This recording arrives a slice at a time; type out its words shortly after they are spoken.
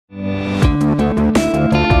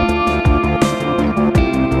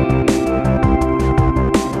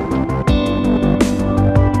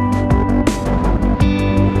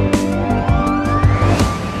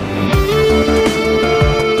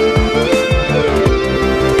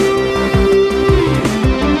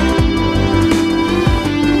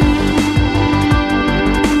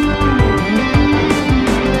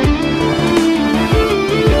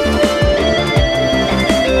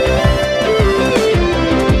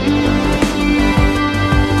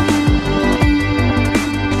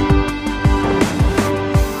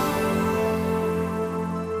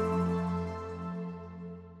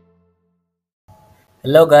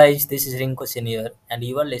Hello, guys. This is Rinko Senior, and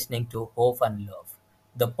you are listening to Hope and Love,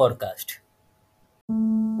 the podcast.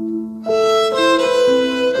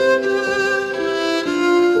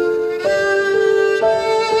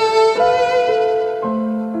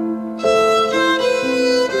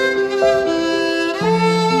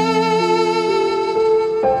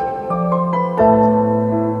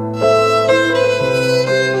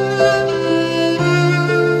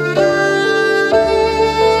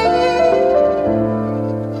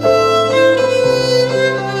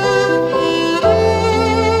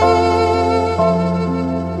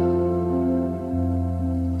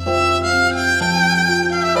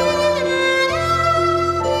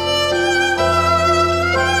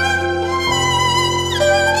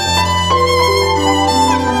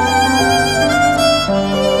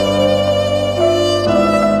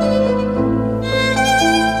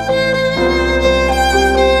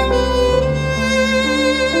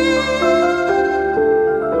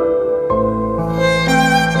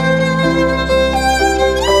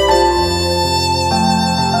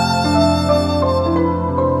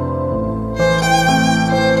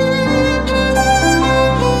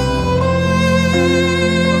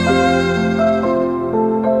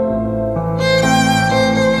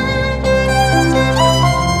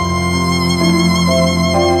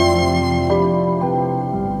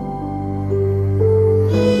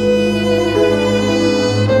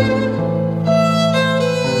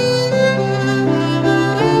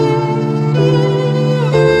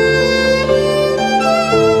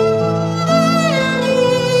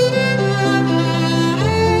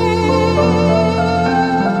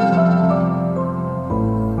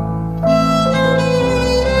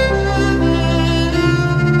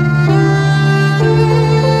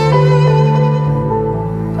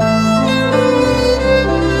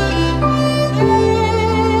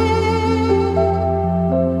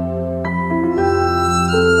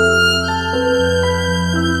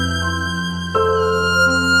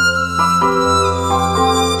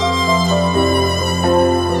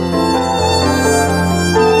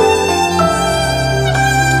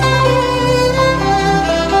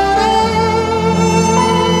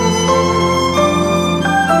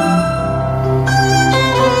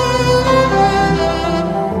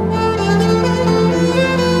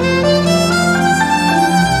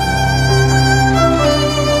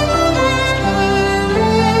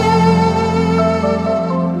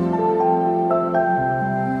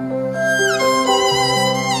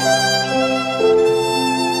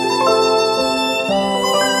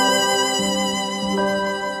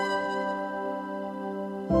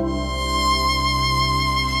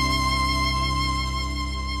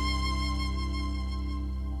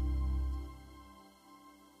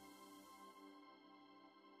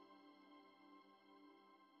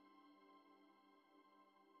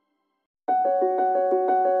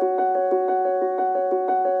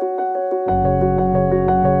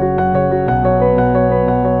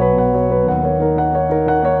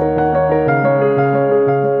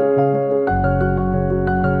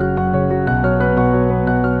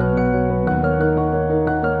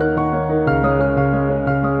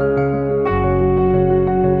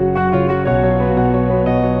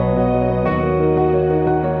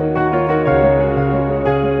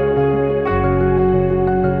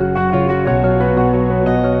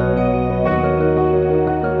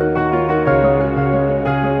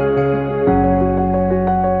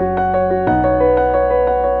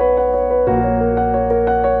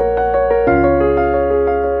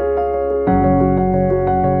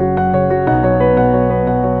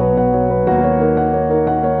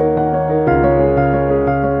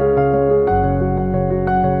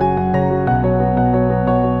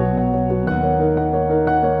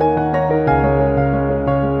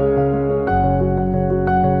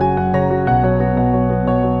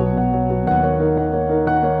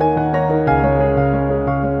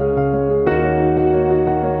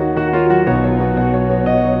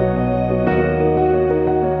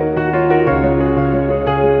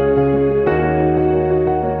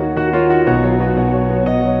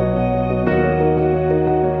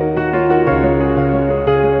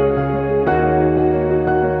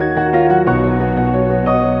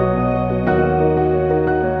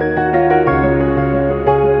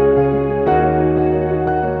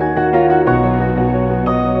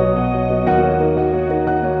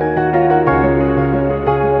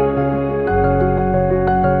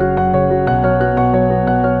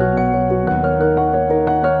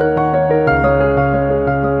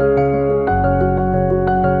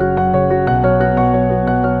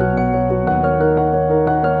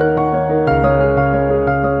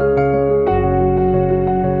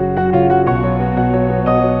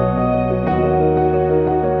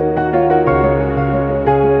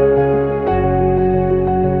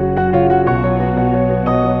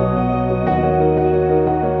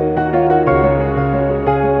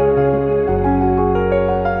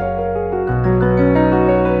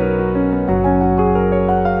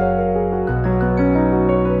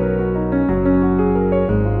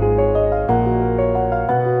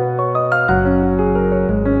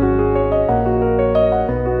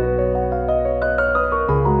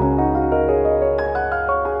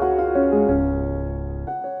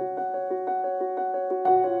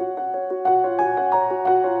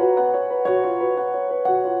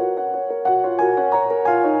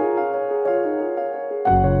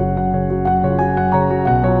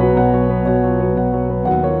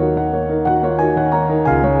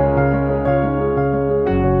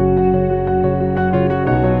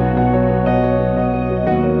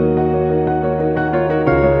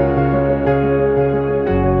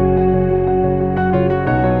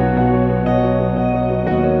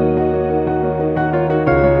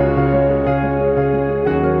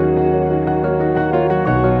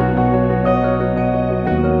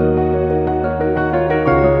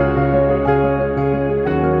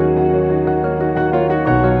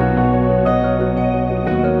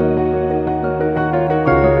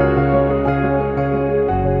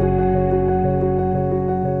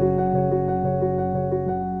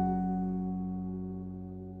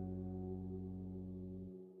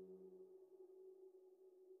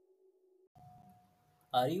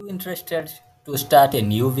 Are you interested to start a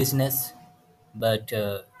new business but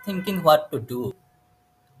thinking what to do?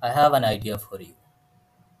 I have an idea for you.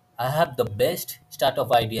 I have the best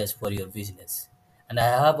startup ideas for your business and I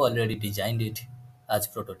have already designed it as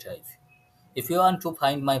prototype. If you want to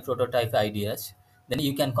find my prototype ideas, then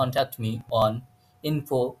you can contact me on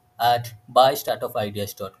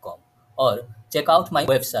info@buystartupideas.com or check out my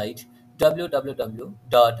website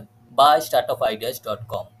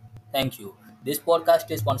www.buystartupideas.com. Thank you. This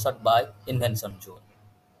podcast is sponsored by Invention Zone.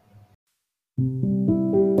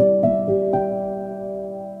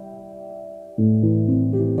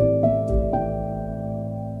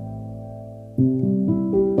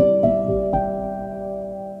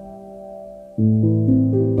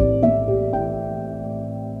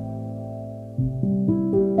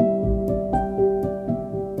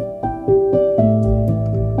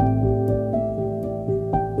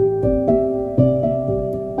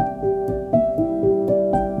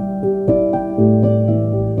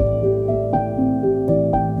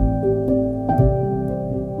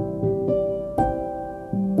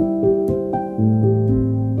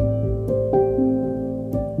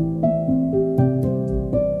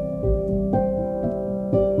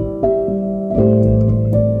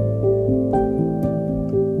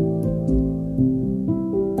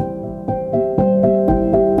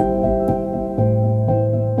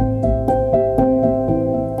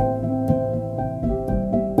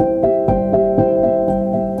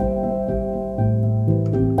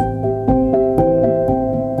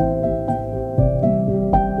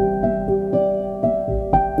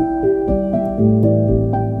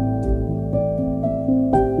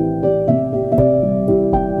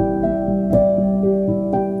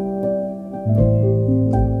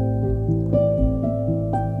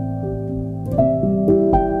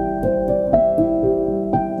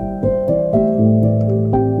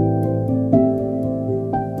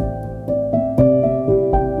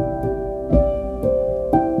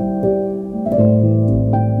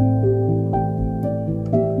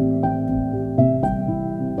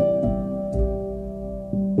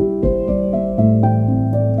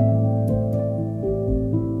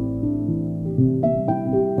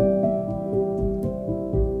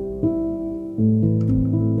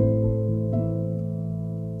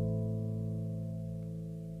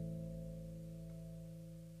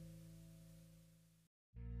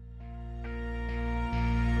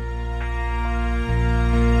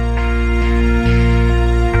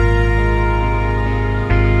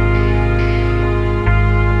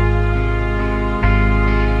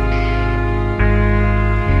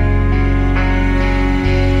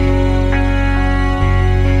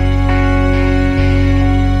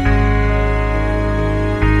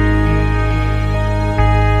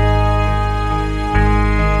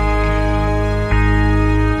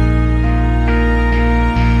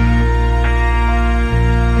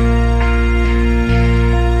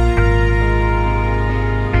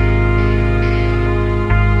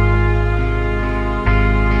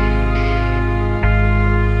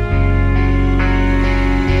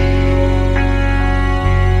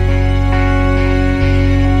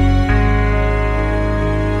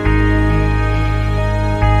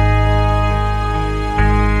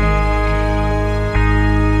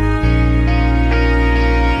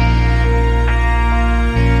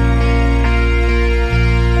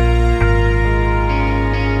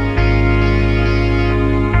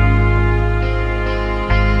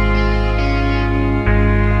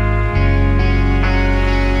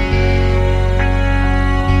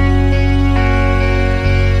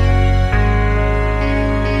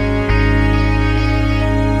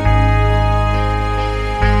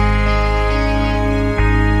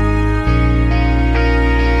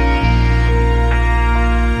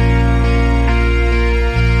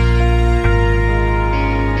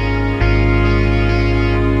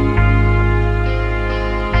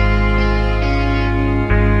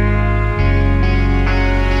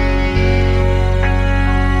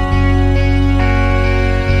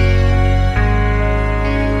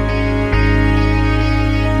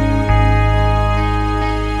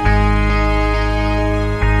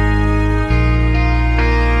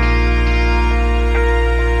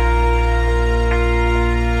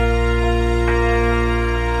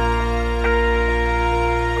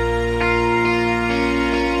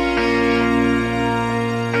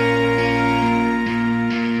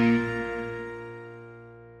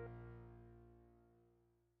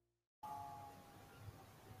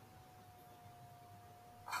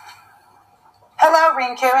 Hello,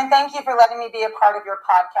 Rinku, and thank you for letting me be a part of your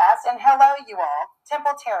podcast. And hello, you all.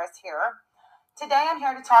 Temple Terrace here. Today I'm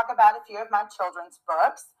here to talk about a few of my children's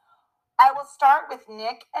books. I will start with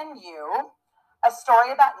Nick and You. A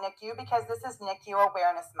story about NICU because this is NICU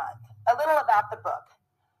Awareness Month. A little about the book.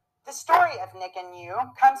 The story of Nick and You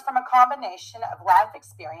comes from a combination of life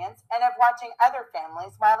experience and of watching other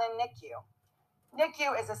families while in NICU.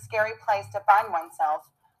 NICU is a scary place to find oneself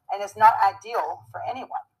and is not ideal for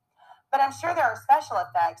anyone. But I'm sure there are special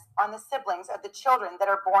effects on the siblings of the children that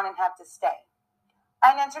are born and have to stay.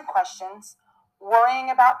 Unanswered questions, worrying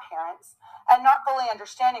about parents, and not fully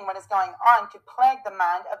understanding what is going on could plague the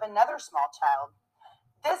mind of another small child.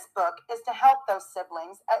 This book is to help those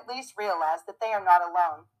siblings at least realize that they are not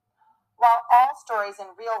alone. While all stories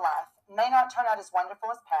in real life may not turn out as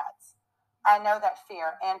wonderful as Pat's, I know that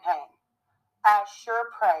fear and pain. I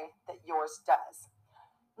sure pray that yours does.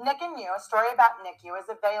 Nick and You, a story about NICU, is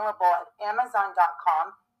available at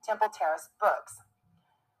Amazon.com, Temple Terrace Books.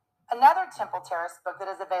 Another Temple Terrace book that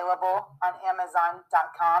is available on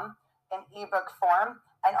Amazon.com in ebook form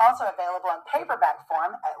and also available in paperback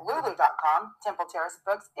form at Lulu.com, Temple Terrace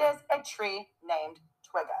Books, is A Tree Named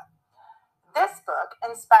Twiga. This book,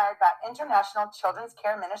 inspired by International Children's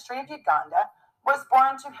Care Ministry of Uganda, was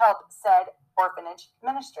born to help said orphanage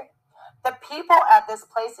ministry. The people at this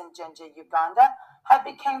place in Jinja, Uganda, have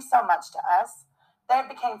become so much to us. They have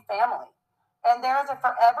become family. And there is a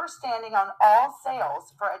forever standing on all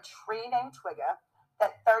sales for A Tree Named Twiga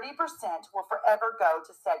that 30% will forever go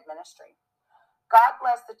to said ministry. God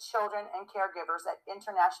bless the children and caregivers at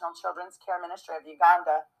International Children's Care Ministry of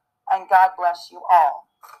Uganda, and God bless you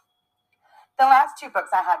all. The last two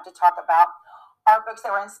books I have to talk about are books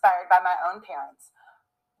that were inspired by my own parents.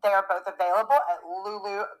 They are both available at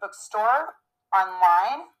Lulu Bookstore,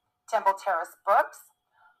 online, Temple Terrace Books.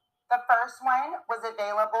 The first one was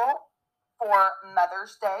available for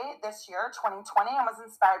Mother's Day this year, 2020, and was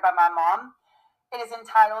inspired by my mom. It is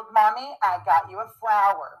entitled, Mommy, I Got You a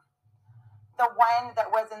Flower. The one that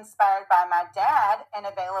was inspired by my dad and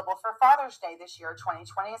available for Father's Day this year,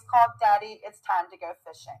 2020, is called Daddy, It's Time to Go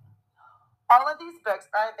Fishing. All of these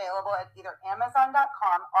books are available at either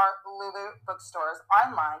Amazon.com or Lulu Bookstores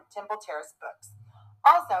online, Temple Terrace Books.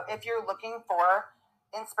 Also, if you're looking for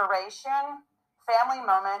inspiration, family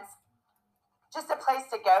moments, just a place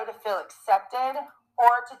to go to feel accepted,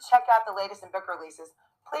 or to check out the latest in book releases,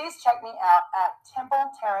 please check me out at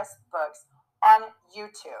Temple Terrace Books on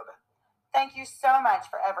YouTube. Thank you so much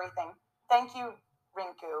for everything. Thank you,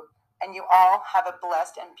 Rinku, and you all have a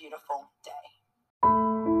blessed and beautiful day.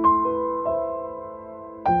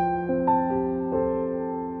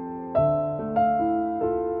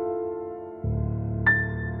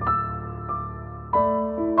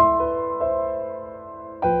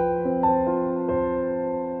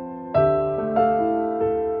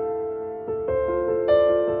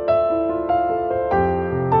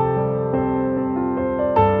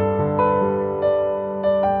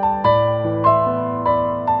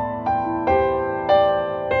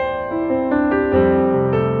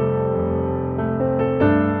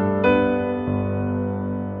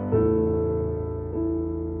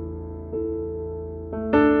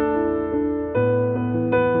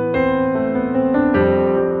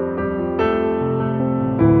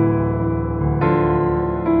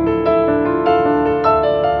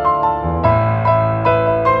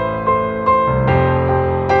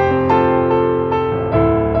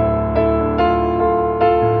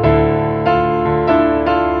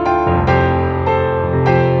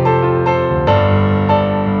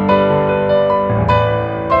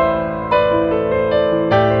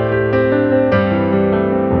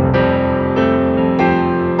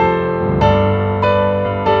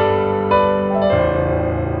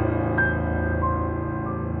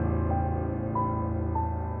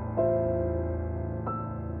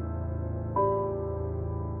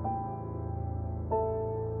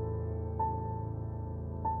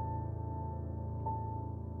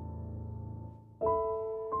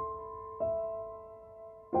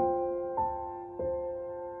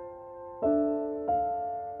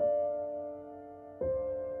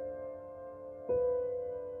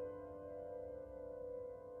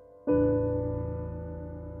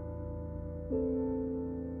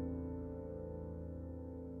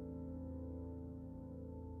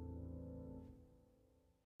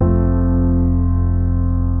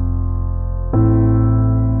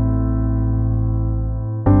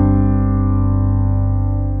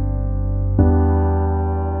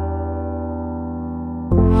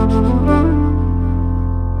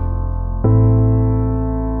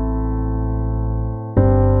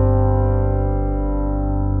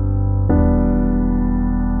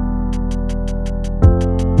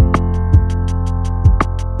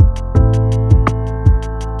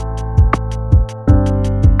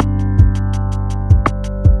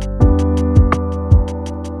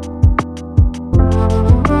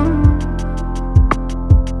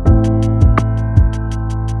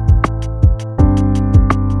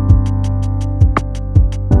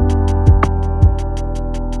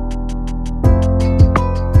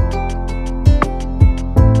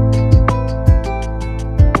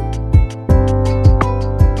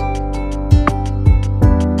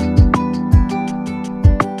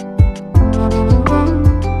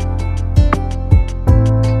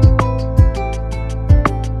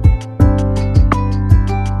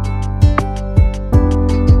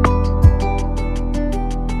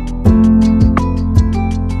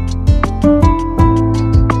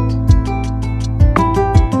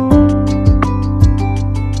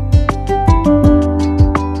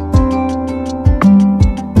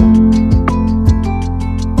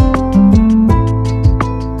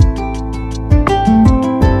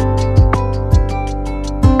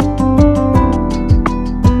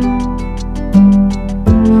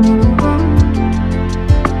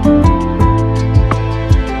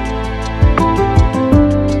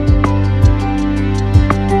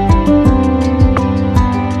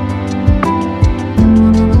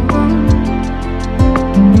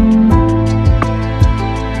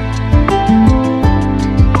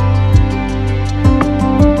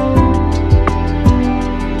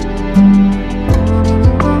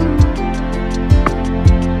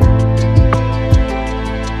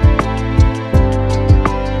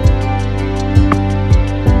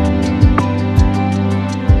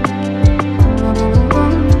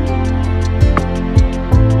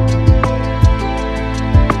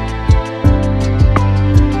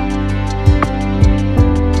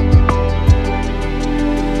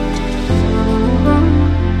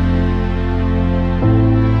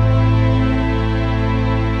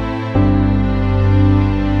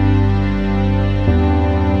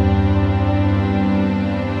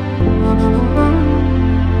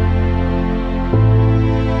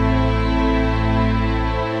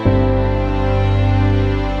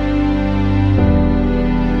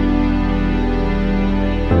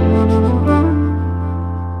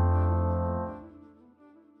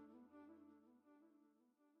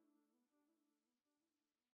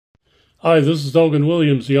 Hi, this is Elgin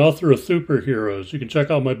Williams, the author of Superheroes. You can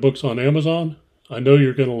check out my books on Amazon. I know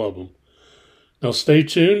you're going to love them. Now, stay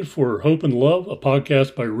tuned for Hope and Love, a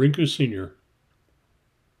podcast by Rinku Sr.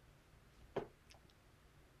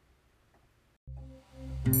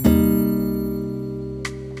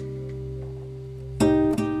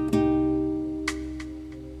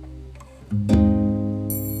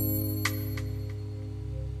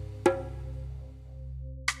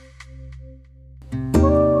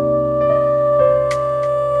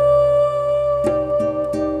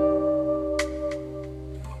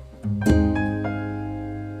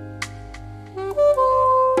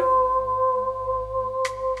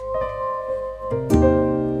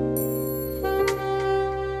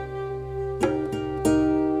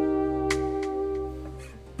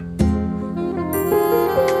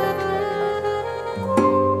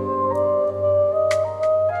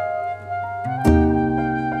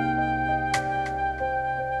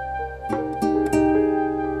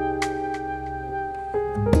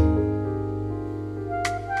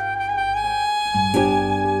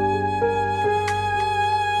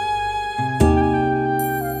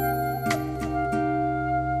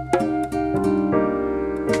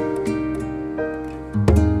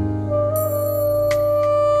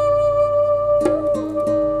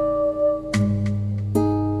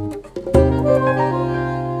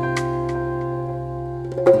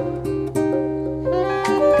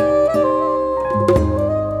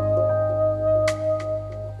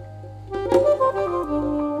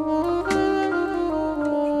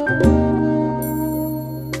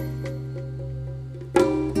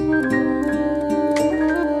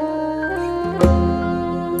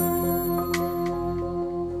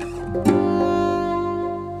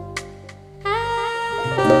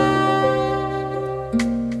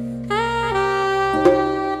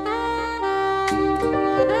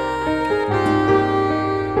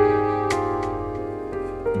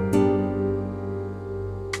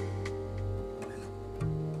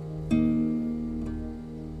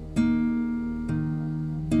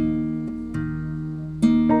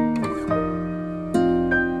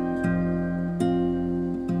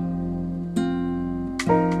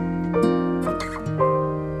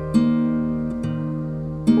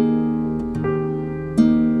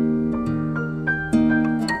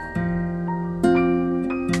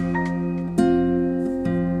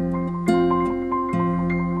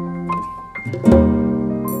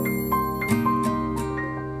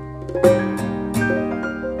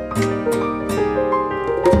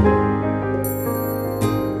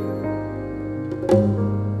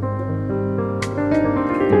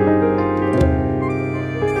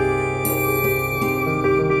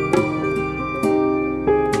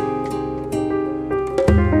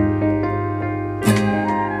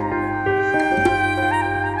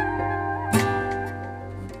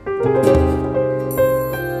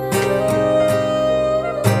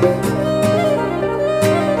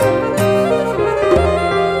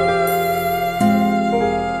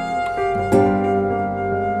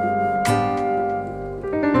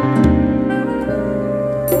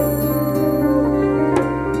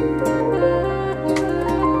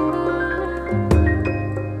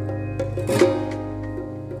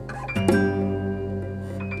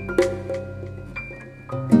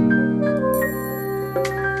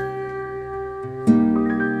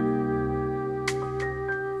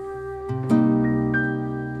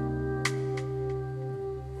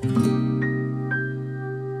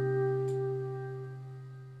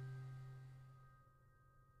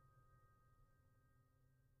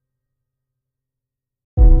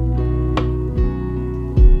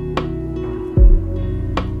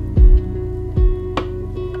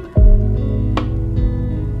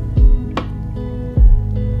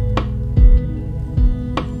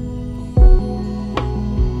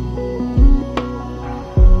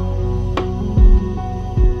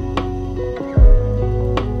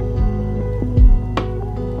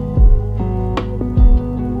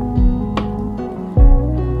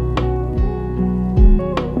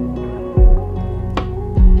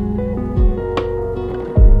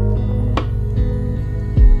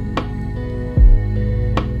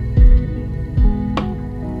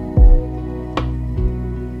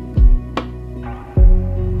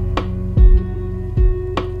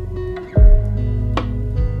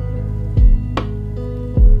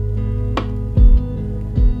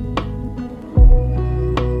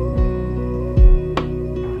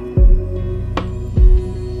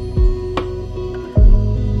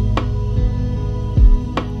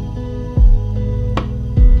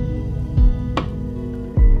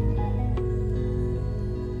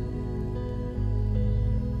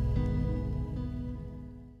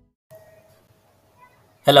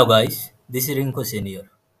 Hello, guys. This is Rinku Senior.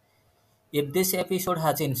 If this episode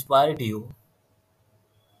has inspired you,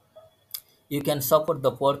 you can support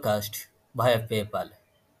the podcast via PayPal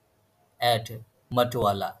at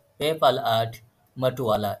Matuala. PayPal at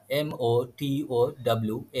Matuala,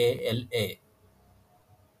 Motowala.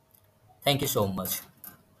 Thank you so much.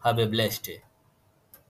 Have a blessed day.